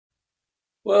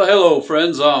Well, hello,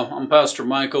 friends. I'm Pastor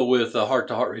Michael with Heart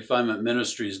to Heart Refinement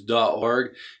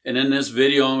Ministries.org. And in this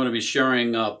video, I'm going to be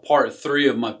sharing part 3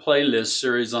 of my playlist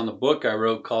series on the book I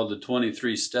wrote called The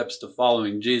 23 Steps to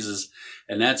Following Jesus.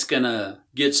 And that's going to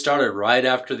get started right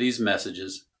after these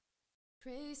messages.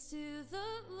 Praise to the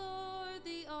Lord,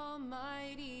 the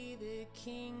Almighty, the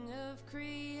King of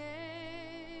creation.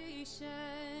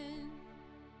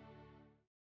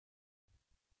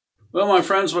 Well, my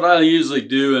friends, what I usually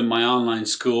do in my online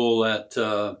school at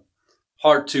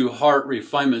Heart to Heart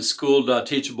Refinement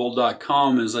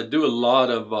School.teachable.com is I do a lot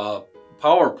of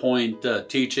PowerPoint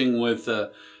teaching with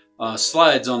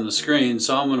slides on the screen.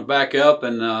 So I'm going to back up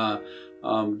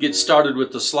and get started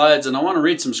with the slides. And I want to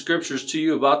read some scriptures to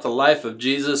you about the life of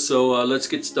Jesus. So let's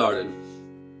get started.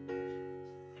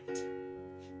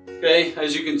 Okay,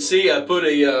 as you can see, I put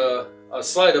a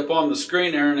slide up on the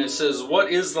screen there, and it says, what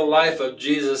is the life of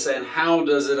Jesus and how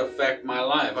does it affect my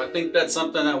life? I think that's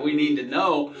something that we need to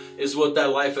know, is what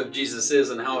that life of Jesus is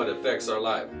and how it affects our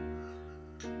life.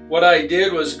 What I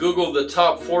did was Google the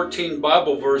top 14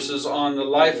 Bible verses on the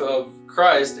life of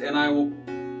Christ, and I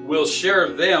will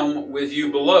share them with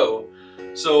you below.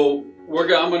 So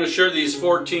I'm going to share these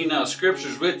 14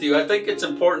 scriptures with you. I think it's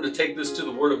important to take this to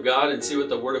the Word of God and see what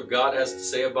the Word of God has to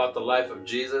say about the life of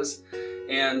Jesus.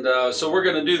 And so we're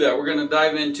going to do that. We're going to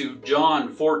dive into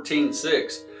John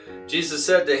 14:6. Jesus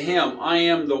said to him, I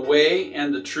am the way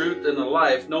and the truth and the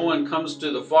life. No one comes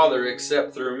to the Father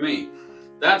except through me.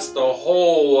 That's the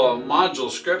whole module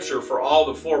scripture for all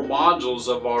the 4 modules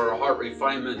of our Heart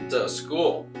Refinement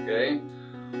School. Okay.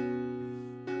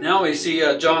 Now we see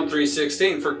John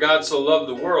 3:16. For God so loved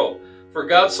the world. For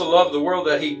God so loved the world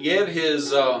that he gave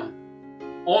his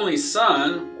only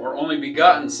Son, or only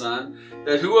begotten Son,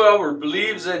 that whoever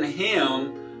believes in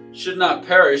him should not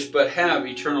perish but have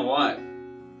eternal life.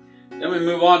 Then we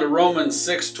move on to Romans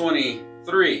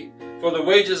 6:23. For the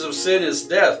wages of sin is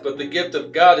death, but the gift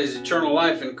of God is eternal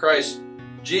life in Christ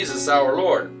Jesus our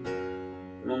Lord.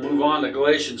 And we'll move on to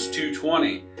Galatians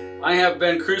 2:20. I have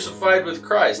been crucified with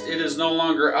Christ. It is no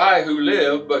longer I who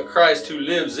live, but Christ who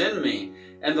lives in me.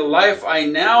 And the life I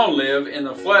now live in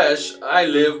the flesh, I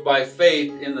live by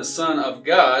faith in the Son of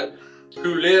God,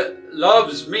 who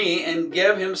loves me and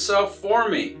gave himself for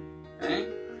me. Okay?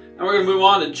 Now we're going to move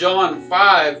on to John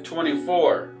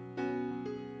 5:24.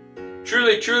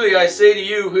 Truly, truly, I say to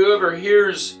you, whoever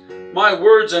hears my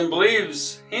words and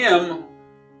believes him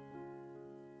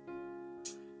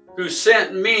who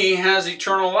sent me has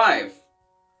eternal life.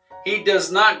 He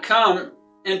does not come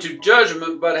into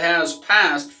judgment, but has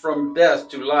passed from death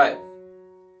to life.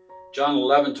 John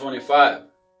 11:25.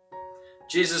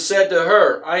 Jesus said to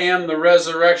her, I am the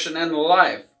resurrection and the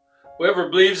life. Whoever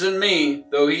believes in me,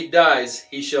 though he dies,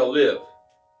 he shall live.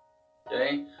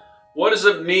 Okay? What does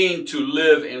it mean to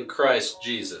live in Christ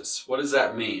Jesus? What does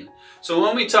that mean? So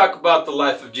when we talk about the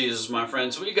life of Jesus, my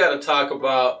friends, we got to talk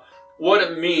about what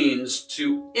it means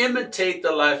to imitate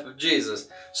the life of Jesus.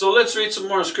 So let's read some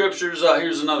more scriptures.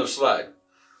 Here's another slide.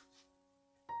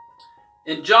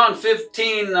 In John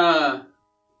 15, let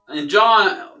me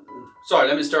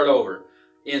start over.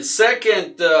 In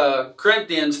 2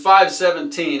 Corinthians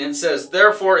 5:17, it says,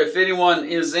 therefore, if anyone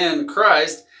is in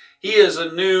Christ, he is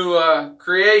a new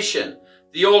creation.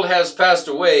 The old has passed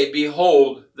away.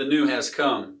 Behold, the new has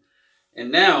come. And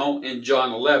now, in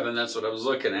John 11, that's what I was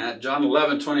looking at, John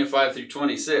 11:25 through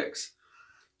 26.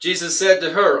 Jesus said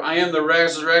to her, I am the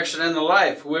resurrection and the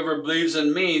life. Whoever believes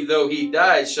in me, though he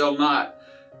dies, shall not,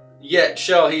 yet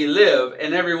shall he live.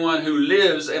 And everyone who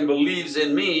lives and believes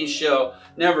in me shall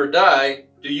never die.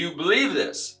 Do you believe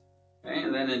this? Okay,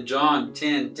 and then in John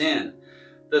 10:10,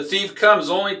 the thief comes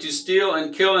only to steal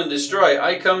and kill and destroy.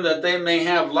 I come that they may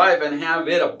have life and have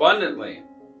it abundantly.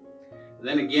 And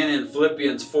then again in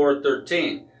Philippians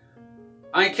 4:13,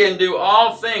 I can do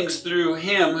all things through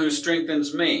him who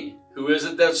strengthens me. Who is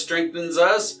it that strengthens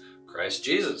us? Christ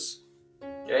Jesus.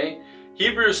 Okay.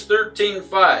 Hebrews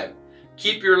 13:5,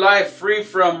 keep your life free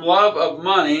from love of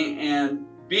money and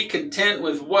be content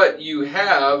with what you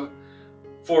have,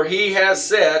 for he has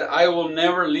said, I will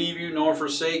never leave you nor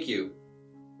forsake you.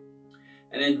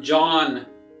 And in John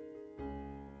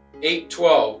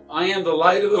 8:12, I am the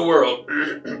light of the world.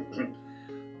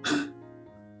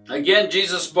 Again,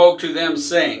 Jesus spoke to them,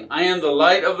 saying, I am the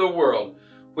light of the world.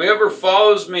 Whoever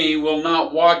follows me will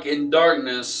not walk in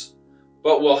darkness,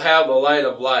 but will have the light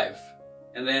of life.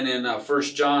 And then in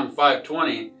 1 John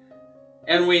 5:20,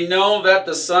 and we know that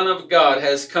the Son of God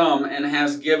has come and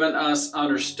has given us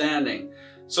understanding,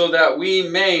 so that we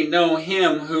may know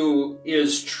him who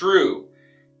is true.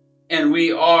 And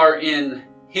we are in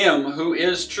him who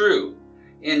is true,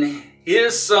 in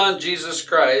his Son Jesus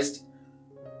Christ.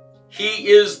 He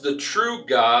is the true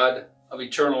God of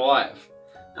eternal life.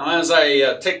 Now, as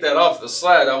I take that off the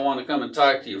slide, I want to come and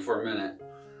talk to you for a minute.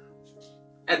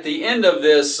 At the end of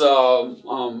this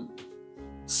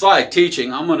slide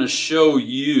teaching, I'm going to show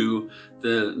you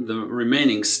the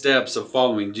remaining steps of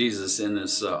following Jesus in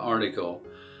this article.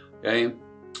 Okay,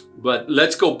 but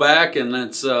let's go back and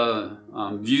let's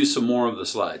view some more of the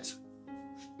slides.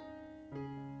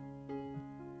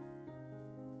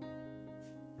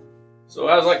 So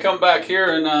as I come back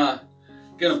here and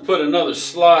going to put another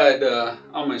slide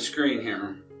on my screen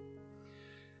here.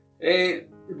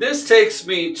 This takes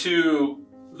me to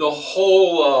the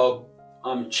whole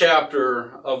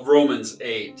chapter of Romans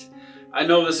 8. I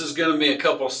know this is going to be a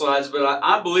couple slides, but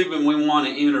I believe when we want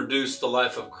to introduce the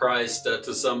life of Christ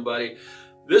to somebody,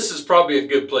 this is probably a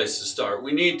good place to start.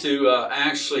 We need to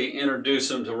actually introduce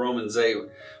them to Romans 8,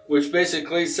 which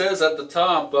basically says at the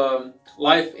top,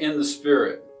 life in the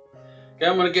Spirit. Okay,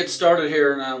 I'm going to get started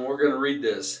here and we're going to read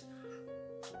this.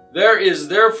 There is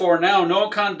therefore now no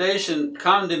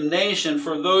condemnation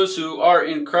for those who are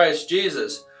in Christ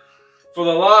Jesus. For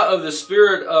the law of the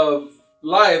Spirit of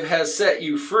life has set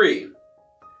you free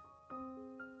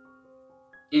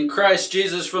in Christ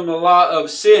Jesus from the law of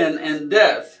sin and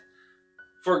death.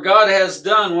 For God has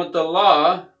done what the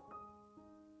law,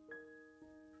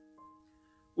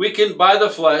 weakened by the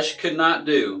flesh, could not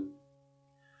do.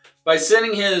 By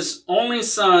sending his only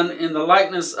Son in the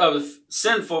likeness of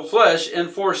sinful flesh, and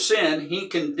for sin, he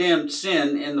condemned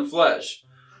sin in the flesh,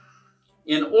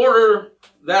 in order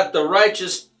that the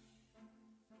righteous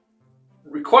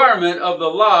requirement of the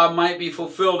law might be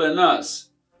fulfilled in us,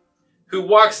 who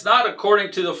walks not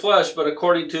according to the flesh, but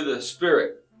according to the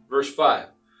Spirit. Verse 5.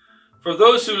 For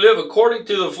those who live according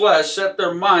to the flesh set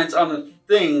their minds on the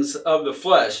things of the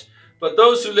flesh, but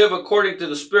those who live according to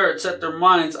the Spirit set their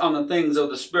minds on the things of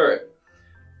the Spirit.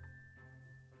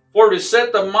 For to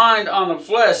set the mind on the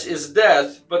flesh is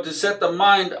death, but to set the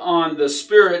mind on the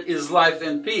Spirit is life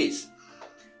and peace.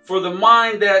 For the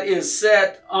mind that is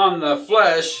set on the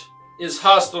flesh is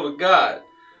hostile to God,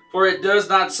 for it does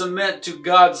not submit to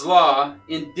God's law.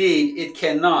 Indeed, it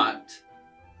cannot.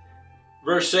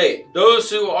 Verse 8.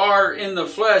 Those who are in the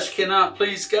flesh cannot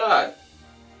please God.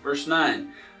 Verse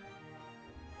 9.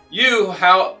 You,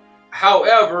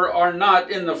 however, are not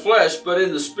in the flesh, but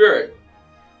in the Spirit.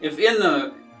 If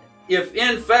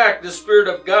in fact the Spirit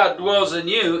of God dwells in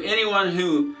you, anyone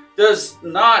who does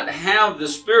not have the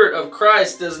Spirit of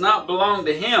Christ does not belong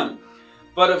to him.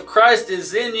 But if Christ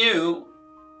is in you,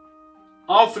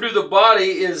 all through the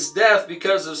body is death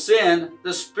because of sin,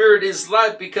 the Spirit is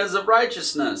life because of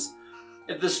righteousness.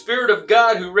 If the Spirit of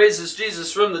God who raises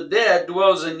Jesus from the dead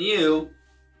dwells in you,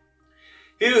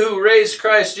 he who raised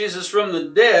Christ Jesus from the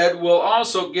dead will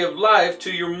also give life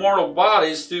to your mortal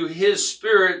bodies through his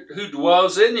Spirit who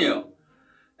dwells in you.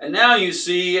 And now you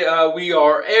see we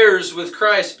are heirs with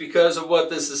Christ because of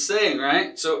what this is saying,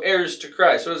 right? So heirs to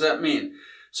Christ. What does that mean?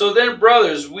 So then,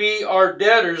 brothers, we are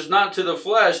debtors not to the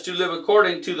flesh to live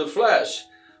according to the flesh.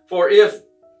 For if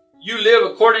you live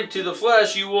according to the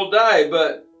flesh, you will die.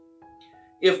 But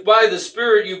if by the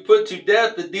Spirit you put to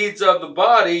death the deeds of the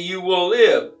body, you will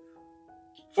live.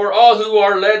 For all who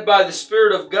are led by the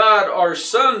Spirit of God are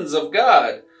sons of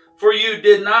God. For you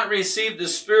did not receive the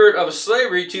spirit of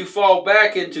slavery to fall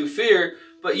back into fear,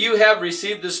 but you have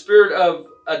received the Spirit of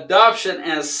adoption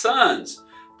as sons,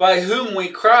 by whom we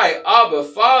cry, Abba,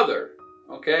 Father.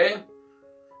 Okay?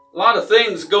 A lot of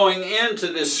things going into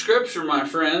this scripture, my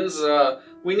friends.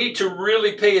 We need to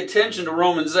really pay attention to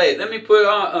Romans 8. Let me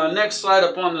put next slide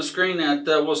up on the screen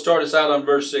that will start us out on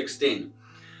verse 16.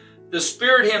 The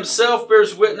Spirit himself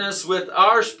bears witness with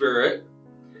our spirit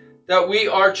that we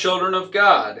are children of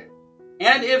God.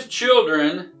 And if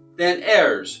children, then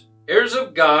heirs, heirs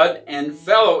of God and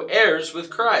fellow heirs with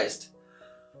Christ,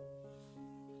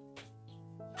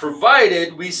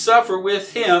 provided we suffer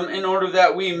with him in order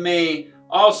that we may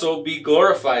also be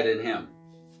glorified in him.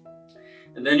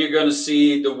 And then you're going to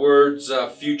see the words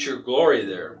future glory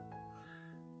there.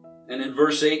 And in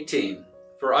verse 18,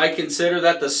 for I consider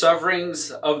that the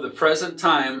sufferings of the present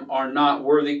time are not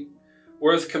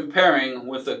worth comparing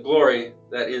with the glory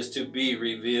that is to be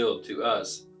revealed to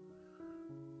us.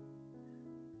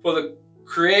 For the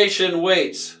creation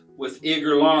waits with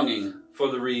eager longing for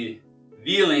the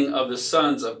revealing of the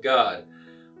sons of God.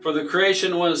 For the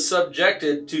creation was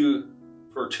subjected to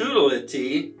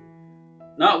fertility,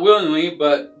 not willingly,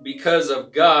 but because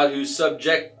of God who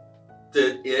subjected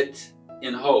it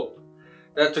in hope,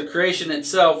 that the creation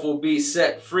itself will be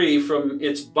set free from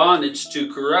its bondage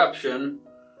to corruption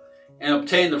and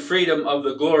obtain the freedom of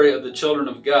the glory of the children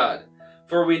of God.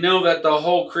 For we know that the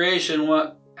whole creation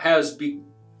has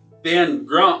been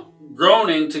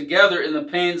groaning together in the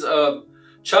pains of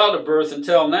childbirth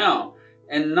until now.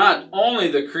 And not only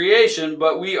the creation,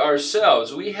 but we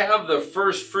ourselves. We have the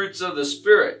first fruits of the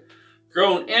Spirit,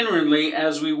 grown inwardly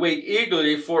as we wait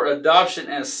eagerly for adoption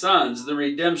as sons, the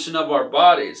redemption of our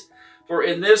bodies. For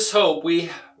in this hope we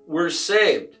were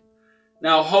saved.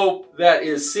 Now hope that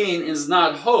is seen is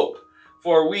not hope,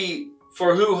 for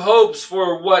who hopes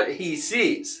for what he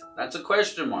sees? That's a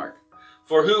question mark.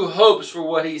 For who hopes for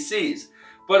what he sees?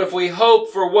 But if we hope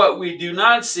for what we do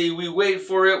not see, we wait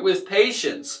for it with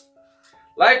patience.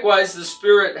 Likewise, the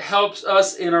Spirit helps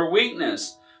us in our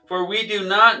weakness, for we do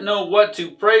not know what to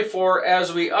pray for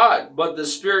as we ought, but the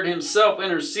Spirit himself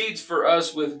intercedes for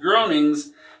us with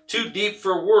groanings too deep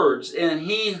for words, and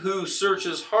he who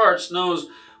searches hearts knows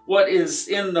what is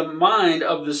in the mind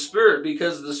of the Spirit,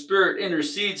 because the Spirit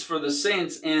intercedes for the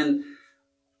saints and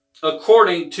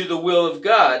according to the will of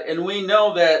God. And we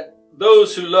know that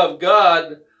those who love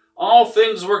God, all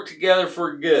things work together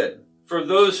for good, for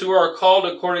those who are called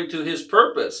according to his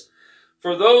purpose.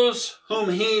 For those whom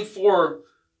he foreknew,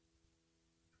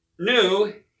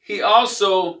 he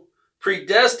also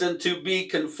predestined to be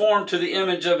conformed to the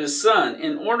image of his Son,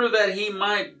 in order that he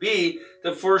might be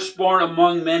the firstborn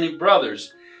among many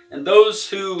brothers. And those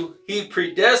who he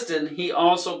predestined, he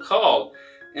also called.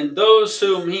 And those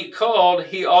whom he called,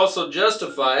 he also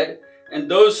justified. And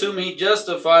those whom he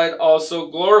justified, also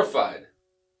glorified.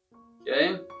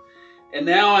 Okay? And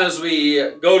now as we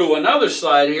go to another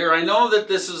slide here, I know that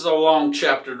this is a long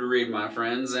chapter to read, my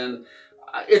friends, and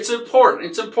it's important.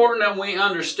 It's important that we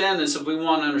understand this if we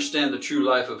want to understand the true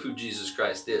life of who Jesus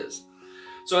Christ is.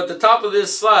 So at the top of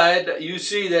this slide, you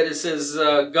see that it says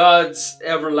God's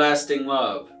everlasting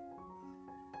love.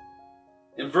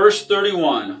 In verse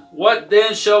 31, what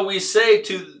then shall we say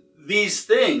to these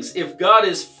things? If God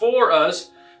is for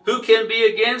us, who can be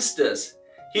against us?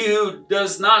 He who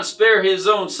does not spare his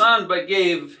own Son, but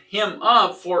gave him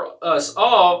up for us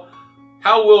all,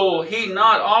 how will he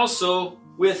not also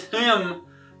with him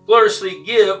gloriously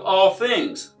give all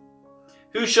things?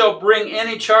 Who shall bring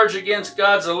any charge against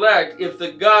God's elect, if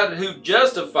the God who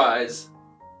justifies,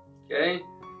 okay,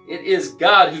 it is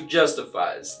God who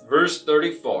justifies. Verse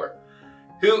 34,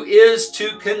 who is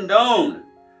to condone?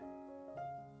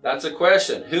 That's a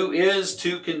question. Who is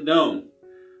to condone?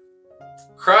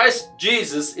 Christ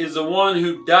Jesus is the one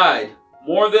who died.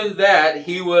 More than that,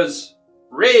 he was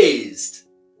raised.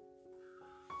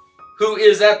 Who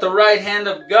is at the right hand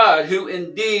of God, who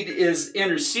indeed is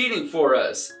interceding for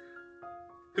us.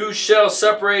 Who shall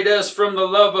separate us from the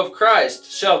love of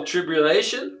Christ? Shall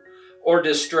tribulation, or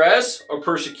distress, or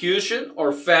persecution,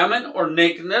 or famine, or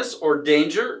nakedness, or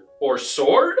danger, or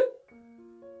sword?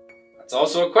 That's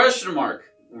also a question mark.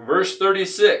 Verse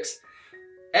 36.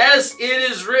 As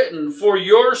it is written, for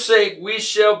your sake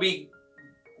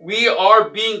we are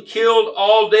being killed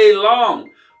all day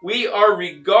long. We are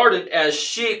regarded as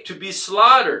sheep to be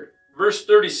slaughtered. Verse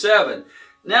 37.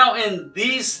 Now in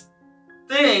these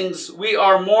things we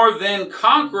are more than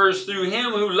conquerors through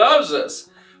him who loves us.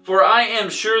 For I am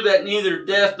sure that neither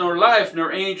death nor life,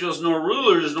 nor angels, nor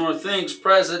rulers, nor things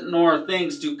present, nor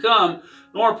things to come,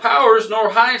 nor powers,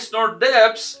 nor heights, nor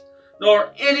depths,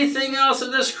 nor anything else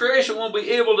in this creation will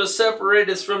be able to separate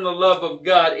us from the love of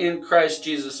God in Christ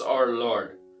Jesus our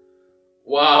Lord.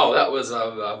 Wow, that was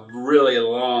a really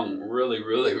long,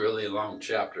 really long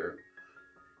chapter.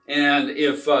 And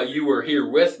if you were here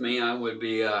with me, I would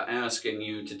be asking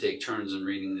you to take turns in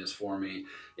reading this for me.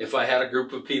 If I had a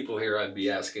group of people here, I'd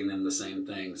be asking them the same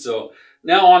thing. So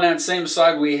now on that same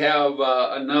side, we have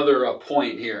another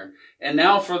point here. And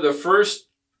now for the first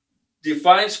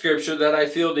defined scripture that I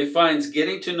feel defines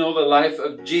getting to know the life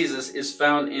of Jesus is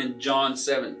found in John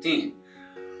 17.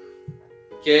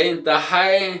 Okay, the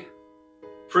high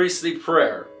priestly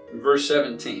prayer, verse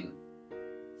 17.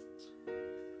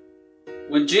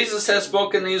 When Jesus had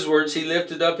spoken these words, he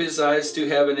lifted up his eyes to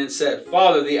heaven and said,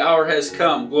 Father, the hour has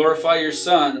come. Glorify your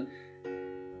Son,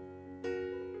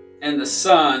 and the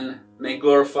Son may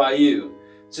glorify you,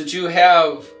 since you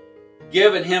have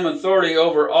given him authority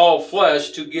over all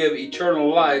flesh to give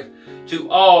eternal life to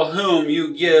all whom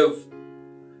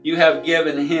you have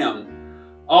given him.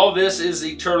 All this is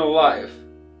eternal life.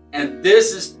 And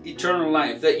this is eternal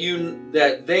life,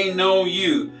 that they know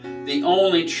you, the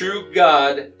only true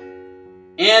God,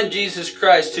 and Jesus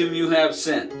Christ whom you have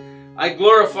sent. I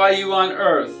glorify you on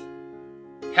earth,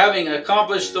 having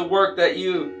accomplished the work that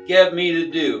you gave me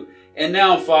to do. And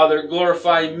now, Father,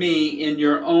 glorify me in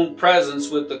your own presence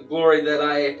with the glory that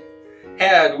I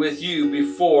had with you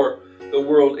before the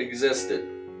world existed.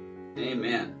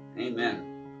 Amen. Amen.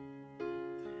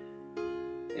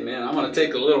 Amen. I'm going to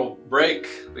take a little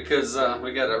break because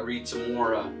we got to read some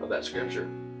more of that scripture.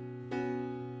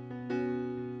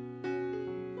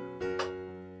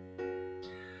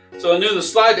 So I knew the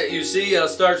slide that you see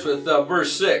starts with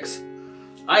verse 6.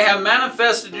 I have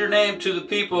manifested your name to the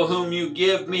people whom you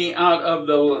give me out of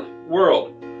the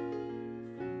world.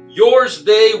 Yours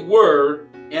they were,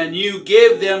 and you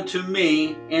gave them to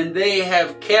me, and they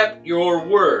have kept your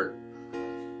word.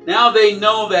 Now they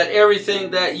know that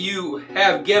everything that you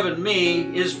have given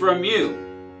me is from you.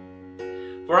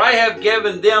 For I have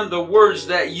given them the words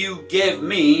that you gave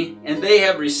me, and they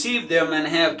have received them and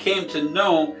have came to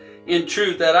know in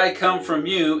truth that I come from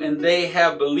you, and they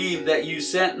have believed that you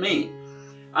sent me.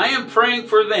 I am praying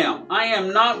for them. I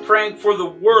am not praying for the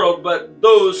world, but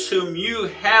those whom you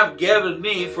have given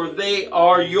me, for they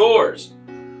are yours.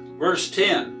 Verse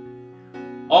 10.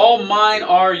 All mine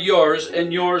are yours,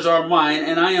 and yours are mine,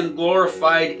 and I am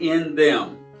glorified in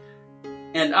them.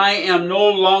 And I am no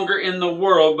longer in the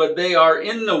world, but they are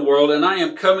in the world, and I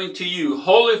am coming to you.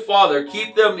 Holy Father,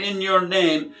 keep them in your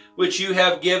name, which you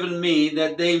have given me,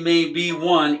 that they may be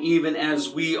one, even as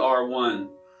we are one.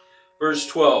 Verse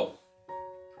 12.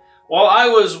 While I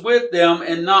was with them,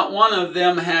 and not one of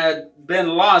them had been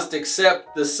lost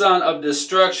except the son of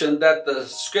destruction, that the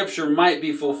scripture might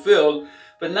be fulfilled.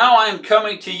 But now I am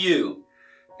coming to you.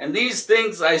 And these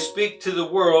things I speak to the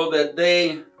world, that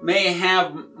they may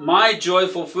have my joy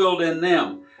fulfilled in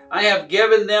them. I have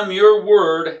given them your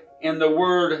word, and the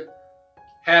world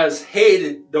has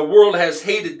hated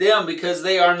them, because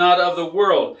they are not of the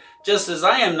world, just as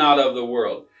I am not of the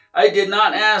world. I did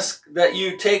not ask that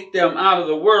you take them out of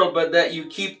the world, but that you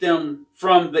keep them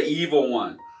from the evil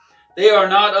one. They are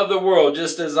not of the world,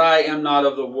 just as I am not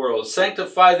of the world.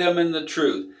 Sanctify them in the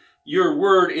truth. Your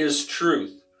word is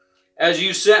truth. As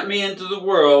you sent me into the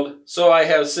world, so I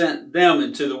have sent them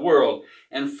into the world.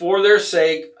 And for their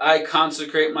sake I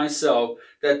consecrate myself,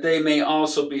 that they may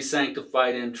also be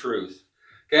sanctified in truth.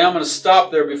 Okay, I'm going to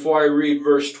stop there before I read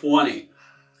verse 20.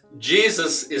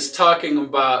 Jesus is talking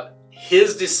about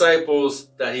his disciples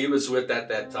that he was with at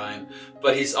that time,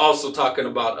 but he's also talking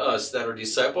about us that are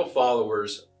disciple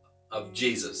followers of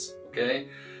Jesus. Okay,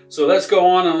 so let's go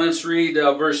on and let's read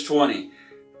verse 20.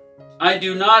 I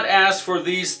do not ask for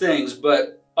these things,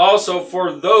 but also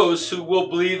for those who will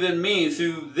believe in me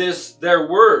through this their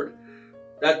word,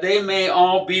 that they may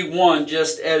all be one,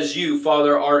 just as you,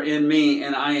 Father, are in me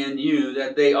and I in you,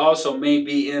 that they also may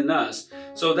be in us,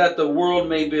 so that the world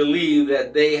may believe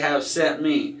that they have sent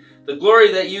me. The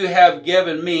glory that you have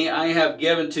given me, I have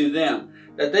given to them,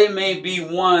 that they may be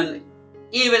one,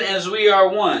 even as we are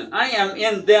one. I am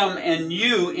in them and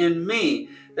you in me,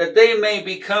 that they may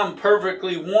become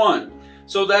perfectly one,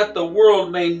 so that the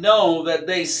world may know that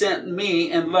they sent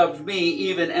me and loved me,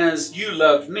 even as you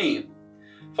loved me.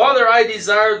 Father, I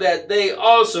desire that they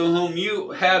also whom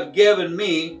you have given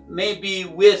me may be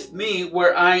with me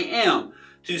where I am,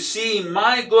 to see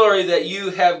my glory that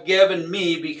you have given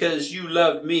me, because you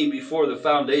loved me before the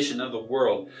foundation of the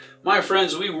world. My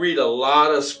friends, we read a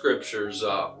lot of scriptures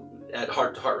at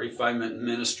Heart to Heart Refinement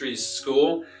Ministries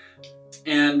School.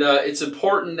 And it's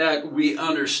important that we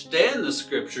understand the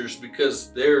scriptures,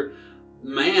 because they're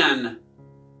man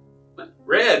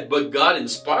read, but God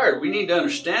inspired. We need to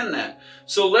understand that.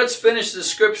 So let's finish the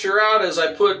scripture out as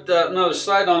I put another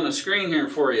slide on the screen here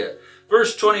for you.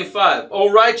 Verse 25,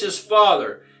 O righteous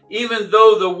Father, even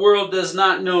though the world does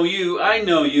not know you, I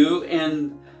know you,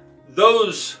 and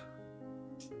those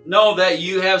know that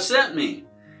you have sent me.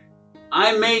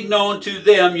 I made known to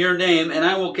them your name, and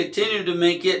I will continue to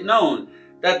make it known,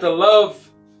 that the love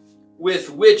with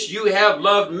which you have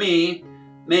loved me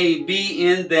may be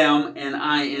in them, and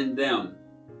I in them.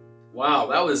 Wow,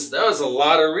 that was a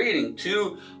lot of reading.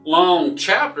 2 long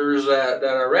chapters that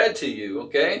I read to you,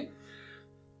 okay?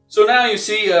 So now you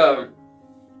see a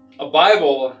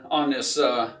Bible on this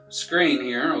screen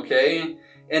here, okay?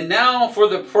 And now for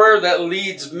the prayer that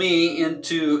leads me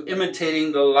into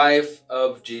imitating the life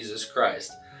of Jesus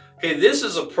Christ. Okay, this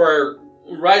is a prayer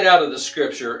right out of the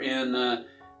scripture in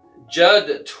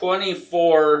Jude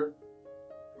 24,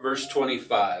 verse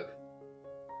 25.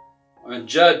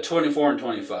 Jude 24 and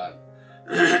 25.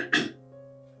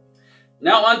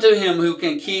 Now unto him who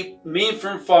can keep me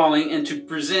from falling, and to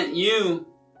present you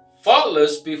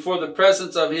faultless before the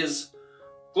presence of his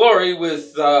glory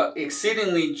with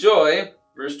exceedingly joy.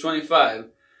 Verse 25.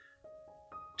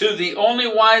 To the only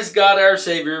wise God our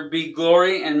Savior be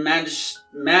glory and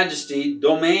majesty,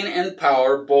 domain and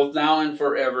power, both now and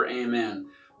forever. Amen.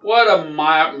 What a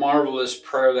marvelous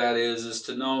prayer that is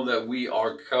to know that we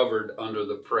are covered under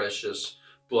the precious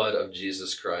blood of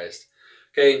Jesus Christ.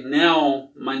 Okay,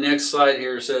 now my next slide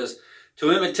here says,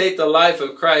 To imitate the life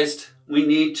of Christ, we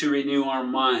need to renew our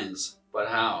minds. But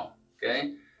how?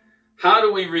 Okay? How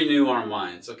do we renew our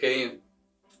minds? Okay?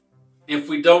 If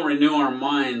we don't renew our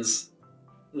minds,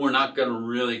 we're not going to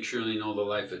really truly know the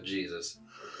life of Jesus.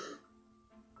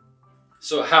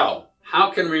 So how?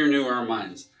 How can we renew our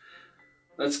minds?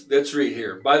 Let's read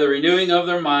here. By the renewing of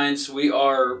their minds, we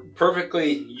are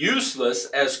perfectly useless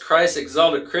as Christ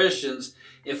exalted Christians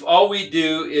if all we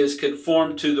do is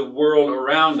conform to the world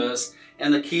around us.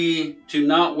 And the key to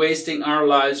not wasting our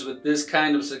lives with this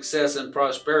kind of success and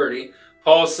prosperity,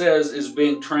 Paul says, is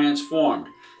being transformed.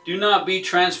 Do not be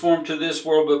transformed to this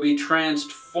world, but be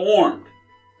transformed.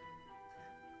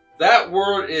 That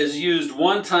word is used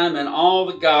one time in all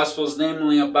the Gospels,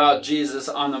 namely about Jesus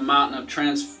on the mountain of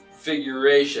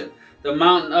transfiguration. The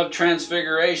mountain of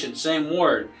transfiguration, same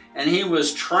word. And he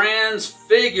was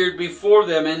transfigured before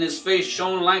them, and his face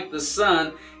shone like the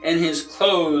sun, and his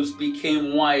clothes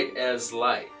became white as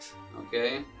light.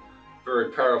 Okay?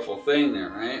 Very powerful thing there,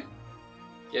 right?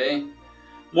 Okay?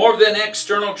 More than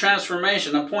external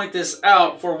transformation. I point this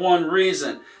out for one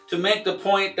reason. To make the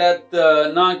point that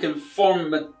the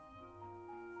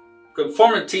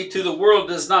conformity to the world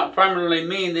does not primarily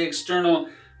mean the external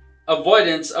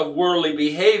avoidance of worldly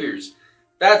behaviors.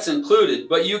 That's included.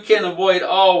 But you can avoid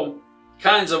all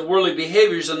kinds of worldly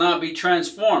behaviors and not be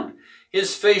transformed.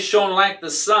 His face shone like the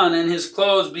sun, and his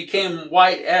clothes became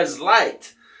white as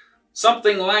light.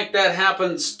 Something like that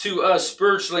happens to us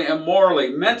spiritually and morally.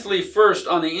 Mentally first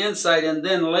on the inside, and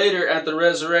then later at the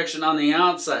resurrection on the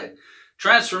outside.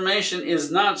 Transformation is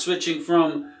not switching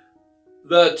from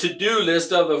the to-do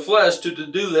list of the flesh to the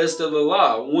to-do list of the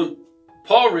law. When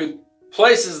Paul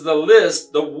replaces the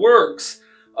list, the works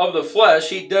of the flesh,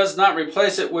 he does not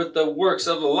replace it with the works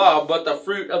of the law, but the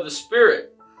fruit of the Spirit.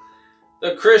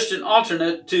 The Christian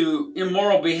alternate to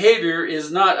immoral behavior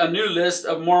is not a new list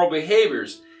of moral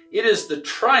behaviors. It is the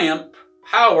triumph,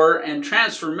 power, and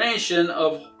transformation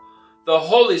of the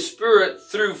Holy Spirit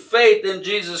through faith in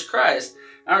Jesus Christ,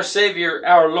 our Savior,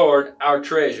 our Lord, our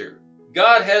treasure.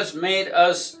 God has made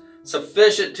us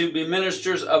sufficient to be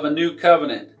ministers of a new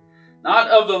covenant,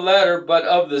 not of the letter, but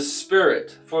of the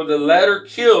Spirit. For the letter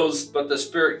kills, but the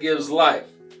Spirit gives life.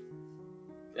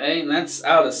 Okay, and that's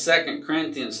out of 2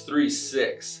 Corinthians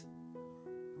 3:6.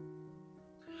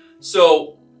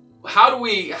 So, how do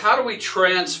we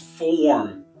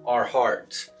transform our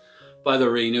heart? By the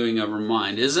renewing of our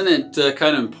mind. Isn't it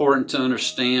kind of important to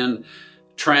understand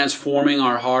transforming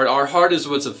our heart? Our heart is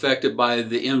what's affected by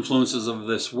the influences of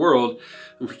this world.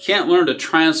 If we can't learn to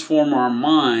transform our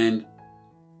mind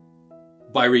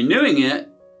by renewing it,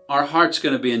 our heart's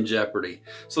going to be in jeopardy.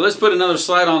 So let's put another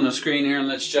slide on the screen here and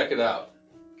let's check it out.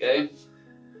 Okay?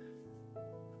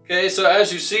 Okay, so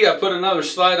as you see, I put another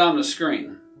slide on the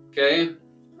screen. Okay?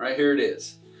 Right here it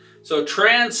is. So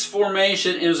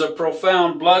transformation is a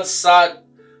profound, blood-sought,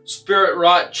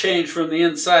 spirit-wrought change from the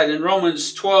inside. In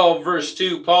Romans 12, verse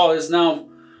 2, Paul is now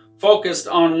focused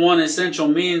on one essential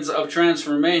means of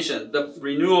transformation, the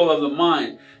renewal of the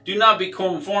mind. Do not be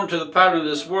conformed to the pattern of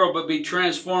this world, but be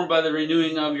transformed by the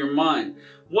renewing of your mind.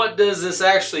 What does this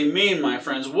actually mean, my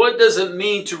friends? What does it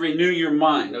mean to renew your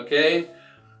mind, okay?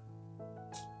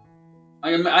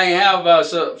 I have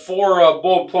 4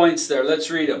 bullet points there. Let's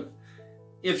read them.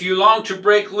 If you long to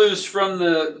break loose from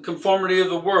the conformity of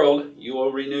the world, you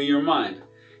will renew your mind.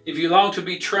 If you long to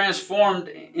be transformed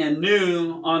and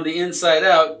new on the inside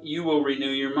out, you will renew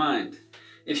your mind.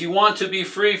 If you want to be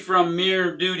free from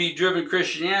mere duty-driven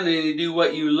Christianity and do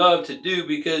what you love to do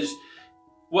because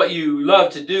what you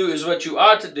love to do is what you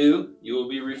ought to do, you will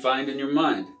be refined in your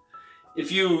mind.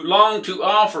 If you long to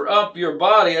offer up your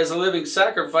body as a living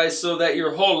sacrifice so that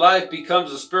your whole life becomes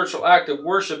a spiritual act of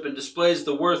worship and displays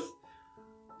the worth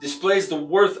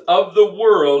of the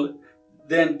world,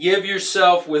 then give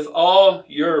yourself with all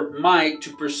your might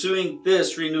to pursuing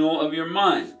this renewal of your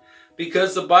mind.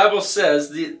 Because the Bible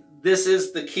says this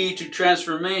is the key to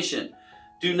transformation.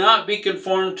 Do not be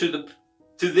conformed to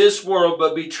this world,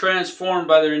 but be transformed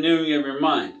by the renewing of your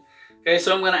mind. Okay,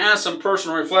 so I'm going to ask some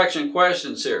personal reflection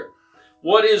questions here.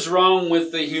 What is wrong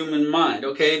with the human mind?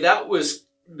 Okay, that was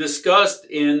discussed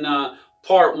in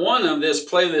part 1 of this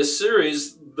playlist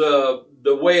series, the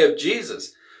way of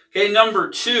Jesus. Okay, number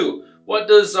 2, why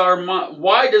does our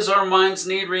minds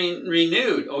need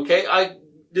renewed? Okay, I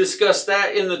discussed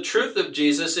that in the truth of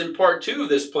Jesus in part 2 of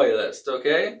this playlist.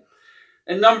 Okay,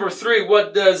 and number 3,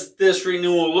 what does this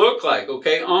renewal look like?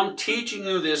 Okay, I'm teaching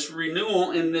you this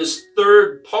renewal in this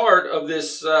 3rd part of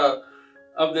this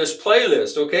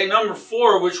playlist. Okay, number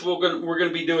 4, which we're going to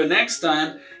be doing next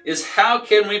time, is how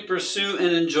can we pursue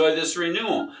and enjoy this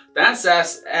renewal? That's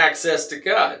access to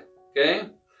God. Okay,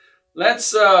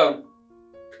 let's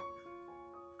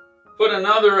put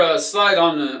another slide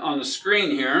on the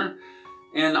screen here.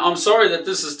 And I'm sorry that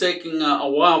this is taking a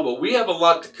while, but we have a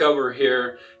lot to cover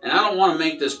here, and I don't want to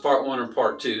make this part 1 or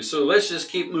part 2. So let's just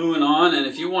keep moving on, and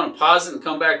if you want to pause it and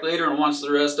come back later and watch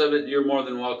the rest of it, you're more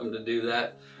than welcome to do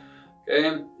that.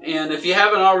 Okay, and if you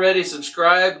haven't already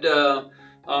subscribed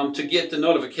to get the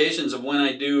notifications of when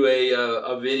I do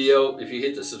a video, if you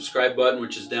hit the subscribe button,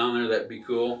 which is down there, that'd be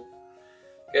cool.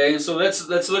 Okay, so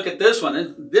let's look at this one.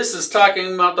 And this is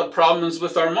talking about the problems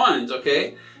with our minds.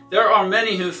 Okay. There are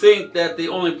many who think that the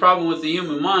only problem with the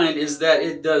human mind is that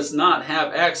it does not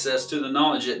have access to the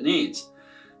knowledge it needs.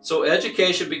 So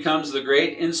education becomes the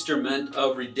great instrument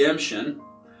of redemption,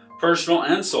 personal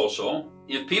and social.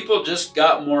 If people just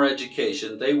got more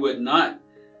education, they would not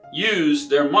use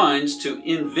their minds to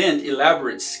invent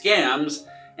elaborate scams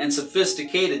and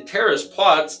sophisticated terrorist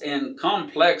plots and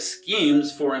complex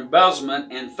schemes for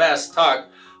embezzlement and fast talk,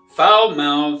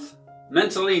 foul-mouthed,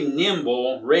 mentally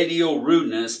nimble radio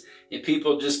rudeness if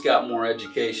people just got more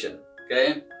education.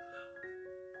 Okay?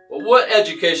 But what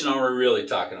education are we really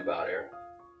talking about here?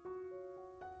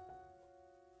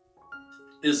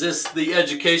 Is this the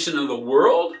education of the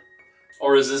world?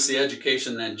 Or is this the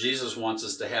education that Jesus wants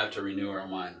us to have to renew our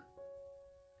mind?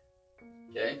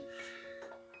 Okay?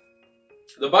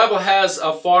 The Bible has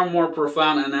a far more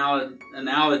profound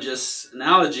analogies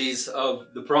of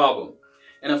the problem.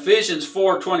 In Ephesians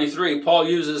 4:23, Paul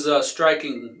uses a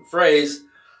striking phrase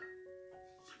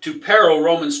to parallel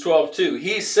Romans 12:2.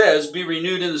 He says, "Be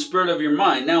renewed in the spirit of your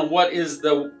mind." Now, what in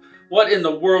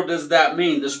the world does that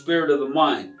mean, the spirit of the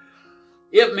mind?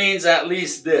 It means at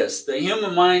least this: the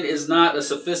human mind is not a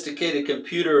sophisticated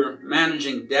computer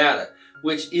managing data,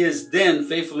 which is then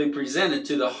faithfully presented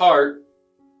to the heart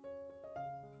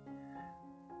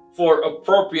for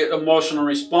appropriate emotional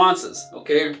responses.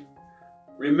 Okay?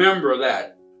 Remember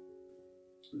that.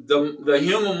 The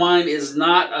human mind is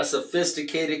not a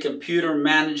sophisticated computer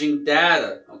managing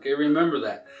data. Okay, remember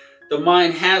that. The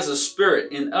mind has a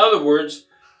spirit. In other words,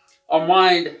 our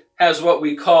mind has what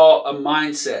we call a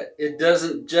mindset. It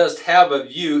doesn't just have a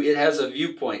view, it has a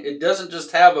viewpoint. It doesn't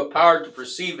just have a power to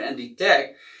perceive and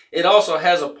detect. It also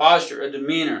has a posture, a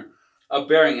demeanor, a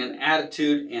bearing, an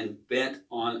attitude, and bent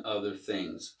on other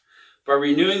things. By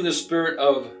renewing the spirit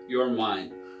of your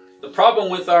mind. The problem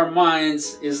with our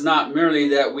minds is not merely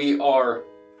that we are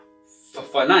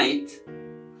finite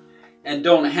and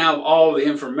don't have all the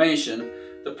information.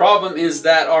 The problem is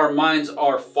that our minds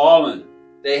are fallen.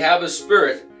 They have a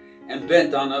spirit and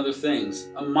bent on other things.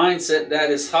 A mindset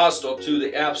that is hostile to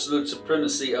the absolute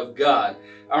supremacy of God.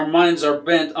 Our minds are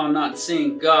bent on not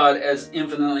seeing God as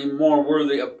infinitely more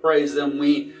worthy of praise than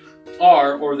we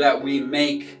are or that we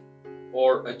make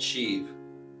or achieve.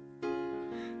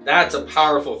 That's a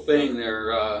powerful thing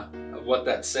there of what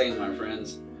that's saying, my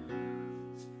friends.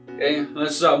 Okay,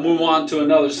 let's move on to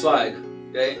another slide.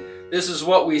 Okay, this is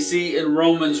what we see in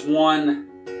Romans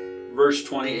 1, verse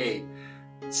 28.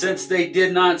 Since they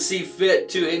did not see fit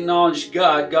to acknowledge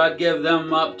God, God gave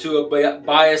them up to a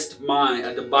biased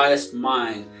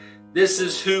mind. This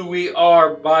is who we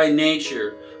are by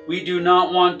nature. We do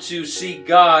not want to see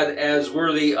God as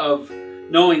worthy of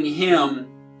knowing Him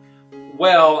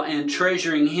well and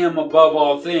treasuring Him above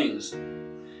all things.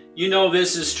 You know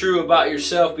this is true about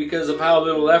yourself because of how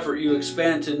little effort you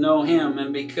expend to know Him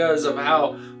and because of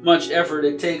how much effort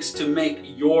it takes to make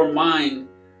your mind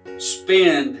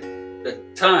spend the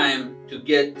time to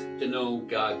get to know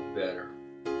God better.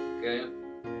 Okay?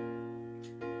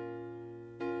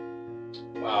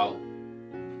 Wow.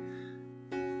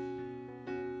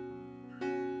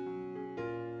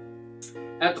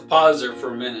 I have to pause there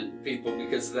for a minute, people,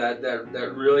 because that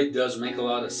really does make a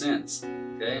lot of sense.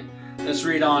 Okay? Let's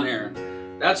read on here.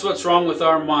 That's what's wrong with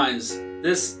our minds.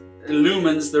 This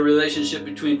illumines the relationship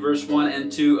between verse 1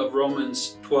 and 2 of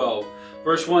Romans 12.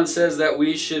 Verse 1 says that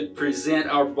we should present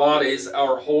our bodies,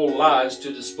 our whole lives,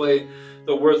 to display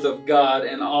the worth of God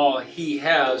and all He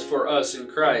has for us in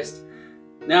Christ.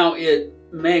 Now it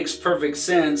makes perfect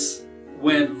sense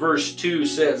when verse 2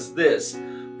 says this: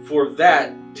 for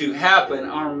that to happen,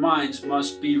 our minds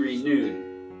must be renewed.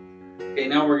 Okay,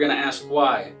 now we're going to ask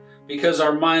why. Because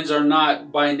our minds are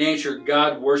not by nature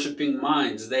God-worshiping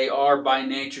minds. They are by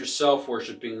nature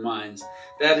self-worshiping minds.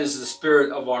 That is the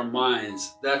spirit of our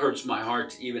minds. That hurts my heart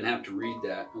to even have to read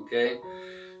that, okay?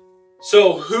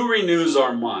 So who renews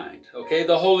our mind? Okay,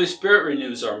 the Holy Spirit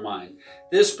renews our mind.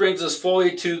 This brings us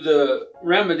fully to the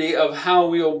remedy of how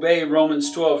we obey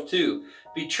Romans 12:2.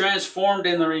 Be transformed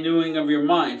in the renewing of your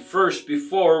mind. First,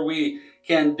 before we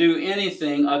can do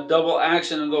anything, a double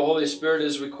action of the Holy Spirit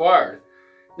is required.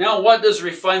 Now, what does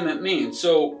refinement mean?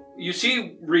 So, you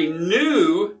see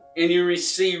renew and you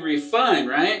see refine,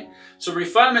 right? So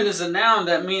refinement is a noun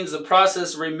that means the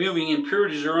process of removing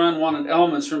impurities or unwanted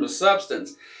elements from a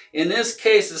substance. In this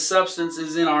case, the substance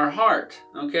is in our heart,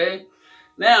 okay?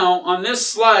 Now, on this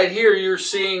slide here, you're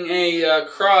seeing a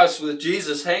cross with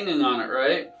Jesus hanging on it,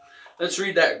 right? Let's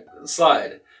read that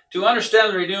slide. To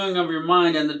understand the renewing of your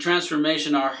mind and the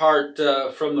transformation of our heart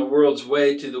from the world's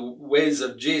way to the ways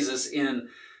of Jesus in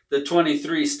the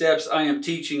 23 steps I am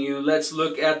teaching you, let's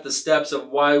look at the steps of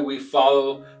why we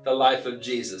follow the life of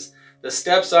Jesus. The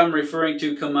steps I'm referring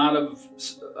to come out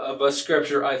of a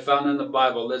scripture I found in the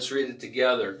Bible. Let's read it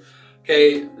together.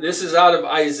 Okay, this is out of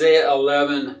Isaiah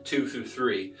 11, 2 through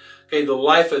 3. Okay, the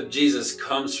life of Jesus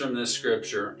comes from this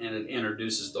scripture and it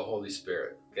introduces the Holy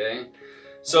Spirit. Okay,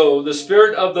 so the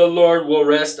Spirit of the Lord will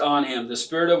rest on him, the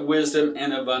Spirit of wisdom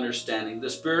and of understanding, the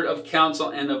Spirit of counsel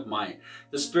and of might,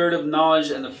 the Spirit of knowledge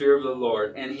and the fear of the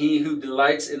Lord. And he who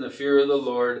delights in the fear of the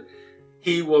Lord,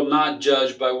 he will not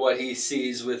judge by what he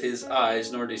sees with his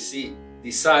eyes, nor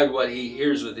decide what he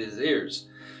hears with his ears.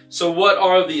 So what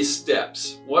are these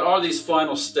steps? What are these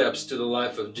final steps to the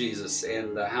life of Jesus,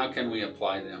 and how can we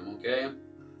apply them, okay?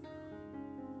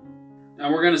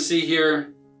 Now we're going to see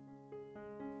here.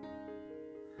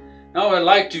 Now I'd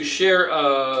like to share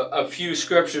a few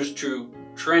scriptures to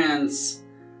transcend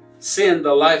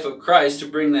the life of Christ, to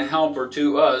bring the helper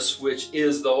to us, which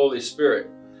is the Holy Spirit.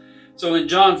 So in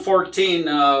John 14,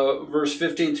 verse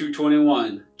 15 through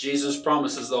 21, Jesus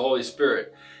promises the Holy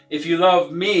Spirit. If you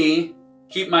love me,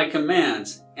 keep my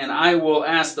commands, and I will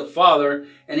ask the Father,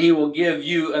 and he will give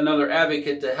you another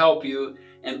advocate to help you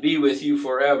and be with you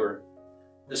forever.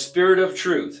 The Spirit of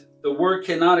truth. The world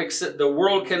cannot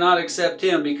accept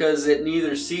him because it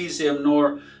neither sees him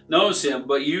nor knows him,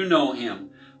 but you know him.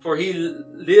 For he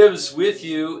lives with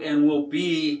you and will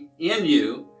be in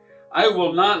you. I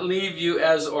will not leave you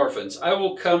as orphans. I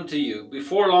will come to you.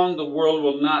 Before long the world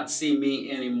will not see me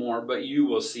anymore, but you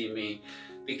will see me.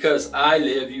 Because I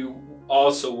live, you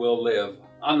also will live.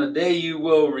 On the day you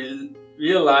will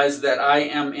realize that I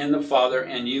am in the Father,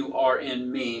 and you are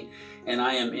in me, and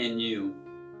I am in you.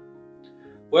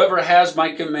 Whoever has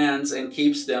my commands and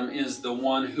keeps them is the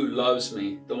one who loves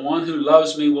me. The one who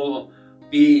loves me will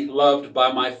be loved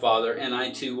by my Father, and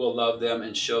I too will love them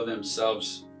and show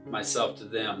myself to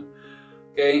them.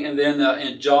 Okay, and then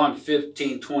in John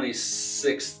 15,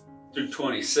 26 through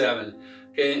 27.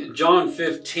 Okay, John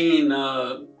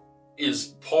 15 is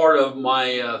part of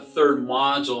my third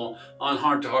module on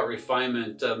Heart to Heart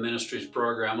Refinement Ministries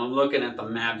program. I'm looking at the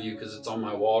map view because it's on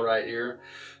my wall right here.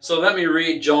 So let me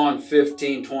read John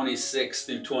 15, 26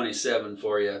 through 27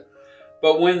 for you.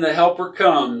 But when the Helper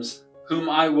comes, whom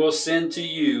I will send to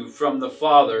you from the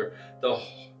Father, the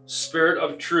Spirit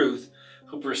of truth,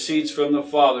 who proceeds from the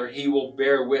Father, he will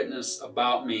bear witness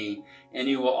about me, and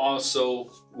you will also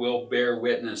bear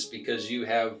witness because you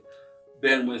have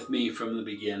been with me from the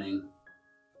beginning.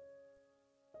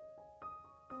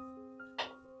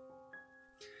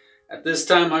 At this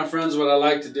time, my friends, what I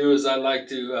like to do is I like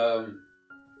to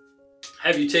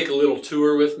have you take a little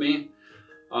tour with me.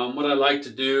 What I like to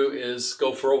do is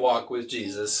go for a walk with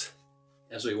Jesus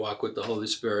as we walk with the Holy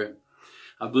Spirit.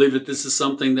 I believe that this is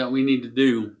something that we need to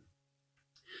do.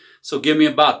 So give me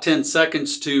about 10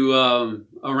 seconds to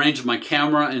arrange my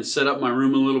camera and set up my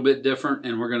room a little bit different,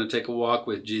 and we're going to take a walk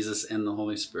with Jesus and the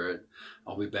Holy Spirit.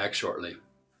 I'll be back shortly.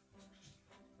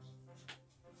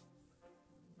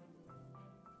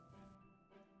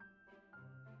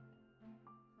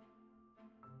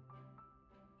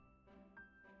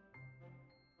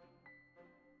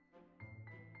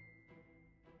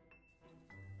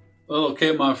 Well,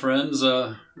 okay, my friends,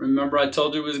 remember I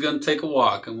told you we was going to take a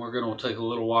walk, and we're going to take a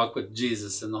little walk with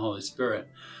Jesus and the Holy Spirit.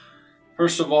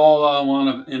 First of all, I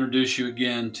want to introduce you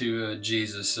again to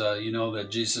Jesus. You know that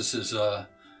Jesus is a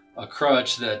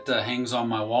crutch that hangs on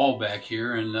my wall back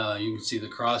here, and you can see the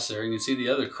cross there. You can see the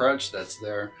other crutch that's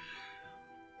there.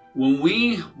 When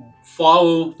we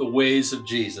follow the ways of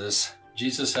Jesus,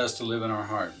 Jesus has to live in our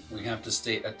heart. We have to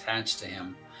stay attached to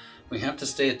him. We have to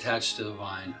stay attached to the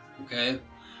vine, okay?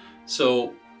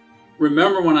 So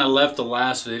remember when I left the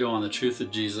last video on the truth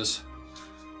of Jesus,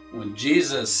 when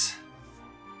Jesus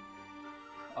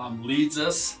leads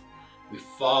us, we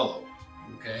follow,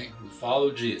 okay? We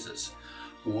follow Jesus.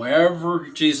 Wherever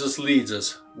Jesus leads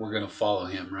us, we're going to follow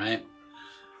him, right?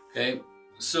 Okay,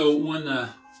 so when the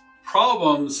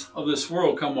problems of this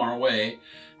world come our way,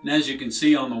 and as you can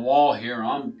see on the wall here,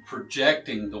 I'm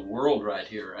projecting the world right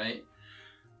here, right?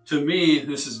 To me,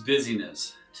 this is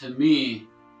busyness. To me,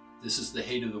 this is the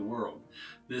hate of the world.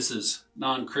 This is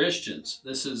non-Christians.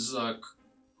 This is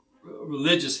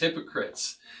religious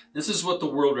hypocrites. This is what the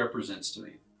world represents to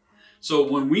me. So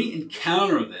when we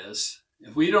encounter this,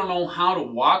 if we don't know how to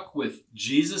walk with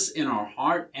Jesus in our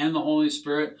heart and the Holy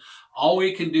Spirit, all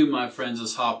we can do, my friends,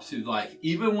 is hop through life,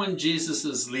 even when Jesus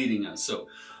is leading us. So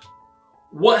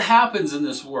what happens in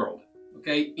this world?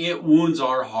 Okay, it wounds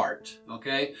our heart.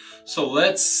 Okay, so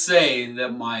let's say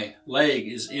that my leg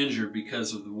is injured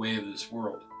because of the way of this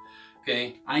world.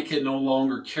 Okay, I can no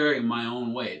longer carry my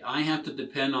own weight. I have to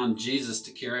depend on Jesus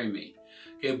to carry me.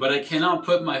 Okay, but I cannot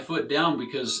put my foot down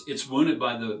because it's wounded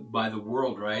by the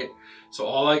world, right? So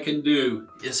all I can do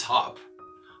is hop.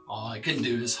 All I can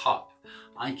do is hop.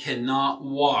 I cannot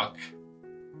walk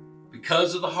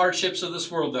because of the hardships of this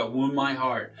world that wound my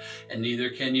heart, and neither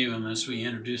can you unless we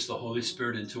introduce the Holy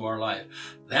Spirit into our life.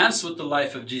 That's what the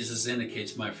life of Jesus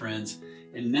indicates, my friends.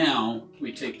 And now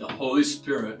we take the Holy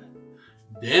Spirit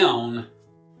down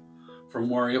from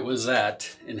where it was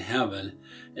at in heaven,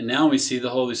 and now we see the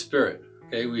Holy Spirit.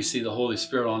 Okay, we see the Holy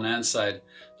Spirit on that side.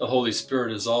 The Holy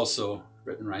Spirit is also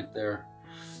written right there.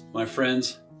 My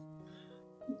friends,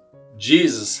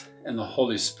 Jesus and the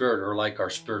Holy Spirit are like our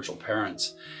spiritual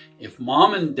parents. If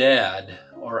mom and dad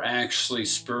are actually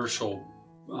spiritual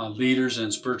leaders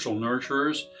and spiritual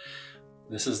nurturers,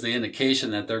 this is the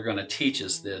indication that they're going to teach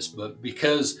us this. But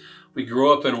because we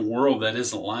grow up in a world that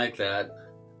isn't like that,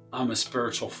 I'm a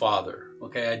spiritual father.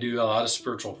 Okay, I do a lot of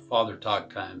spiritual father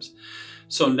talk times.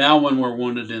 So now when we're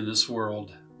wounded in this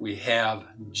world, we have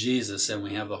Jesus and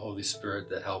we have the Holy Spirit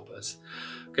that help us.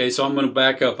 Okay, so I'm going to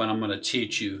back up and I'm going to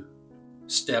teach you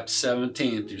step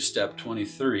 17 through step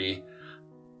 23.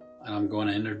 And I'm going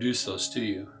to introduce those to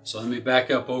you. So let me back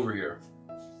up over here.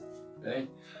 Okay,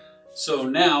 so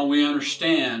now we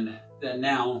understand that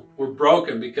now we're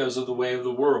broken because of the way of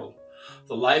the world.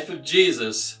 The life of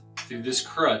Jesus through this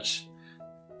crutch,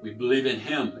 we believe in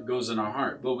Him. It goes in our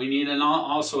heart. But we need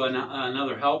also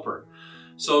another helper.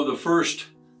 So the first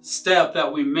step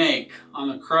that we make on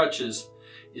the crutches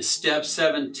is step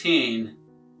 17,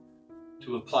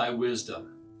 to apply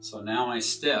wisdom. So now I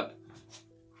step.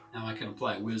 Now I can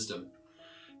apply wisdom.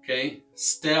 Okay,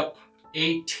 step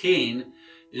 18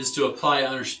 is to apply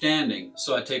understanding.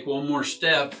 So I take one more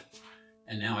step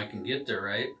and now I can get there,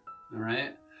 right? All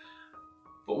right.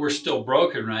 But we're still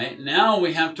broken, right? Now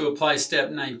we have to apply step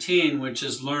 19, which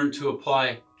is learn to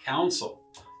apply counsel.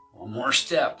 One more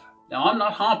step. Now I'm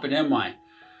not hopping, am I?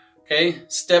 Okay,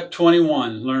 step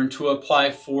 21, learn to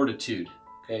apply fortitude.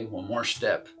 Okay, one more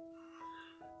step.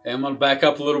 Okay, I'm going to back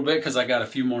up a little bit because I got a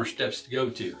few more steps to go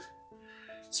to.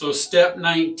 So step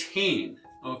 19,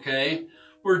 okay,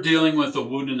 we're dealing with the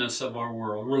woundedness of our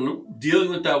world. We're dealing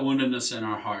with that woundedness in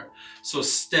our heart. So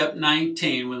step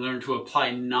 19, we learn to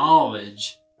apply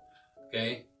knowledge,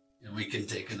 okay, and we can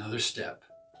take another step,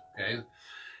 okay.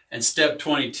 And step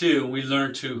 22, we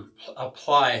learn to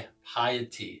apply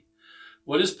piety.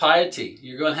 What is piety?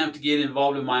 You're going to have to get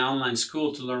involved in my online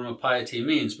school to learn what piety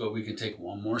means, but we can take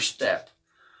one more step.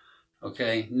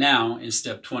 Okay, now in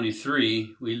step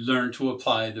 23, we learn to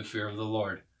apply the fear of the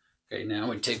Lord. Okay, now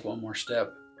we take one more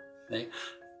step. Okay,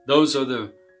 those are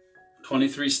the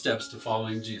 23 steps to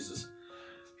following Jesus.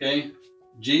 Okay,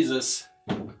 Jesus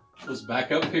was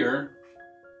back up here,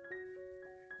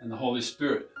 and the Holy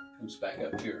Spirit comes back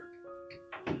up here.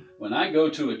 When I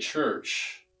go to a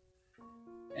church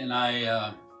and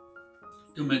I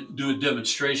do a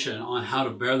demonstration on how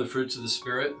to bear the fruits of the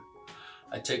Spirit,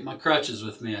 I take my crutches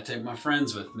with me. I take my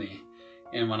friends with me.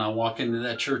 And when I walk into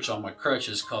that church on my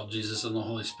crutches called Jesus and the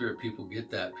Holy Spirit, people get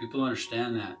that. People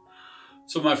understand that.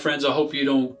 So my friends, I hope you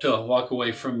don't walk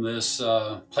away from this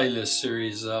playlist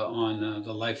series on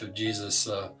the life of Jesus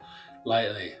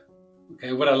lightly.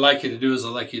 Okay, what I'd like you to do is I'd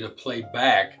like you to play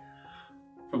back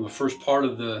from the first part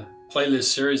of the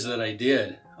playlist series that I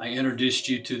did. I introduced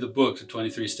you to the book, The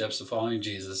 23 Steps to Following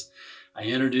Jesus. I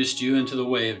introduced you into the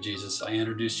way of Jesus. I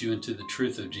introduced you into the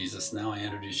truth of Jesus. Now I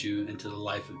introduce you into the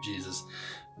life of Jesus.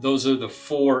 Those are the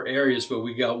 4 areas, but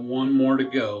we got one more to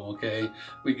go, okay?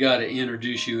 We got to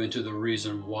introduce you into the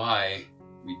reason why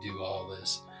we do all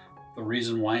this. The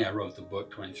reason why I wrote the book,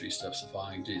 23 Steps to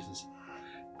Following Jesus.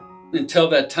 Until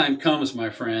that time comes, my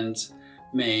friends,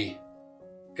 may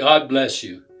God bless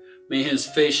you. May His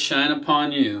face shine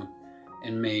upon you,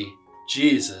 and may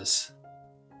Jesus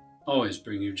always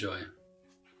bring you joy.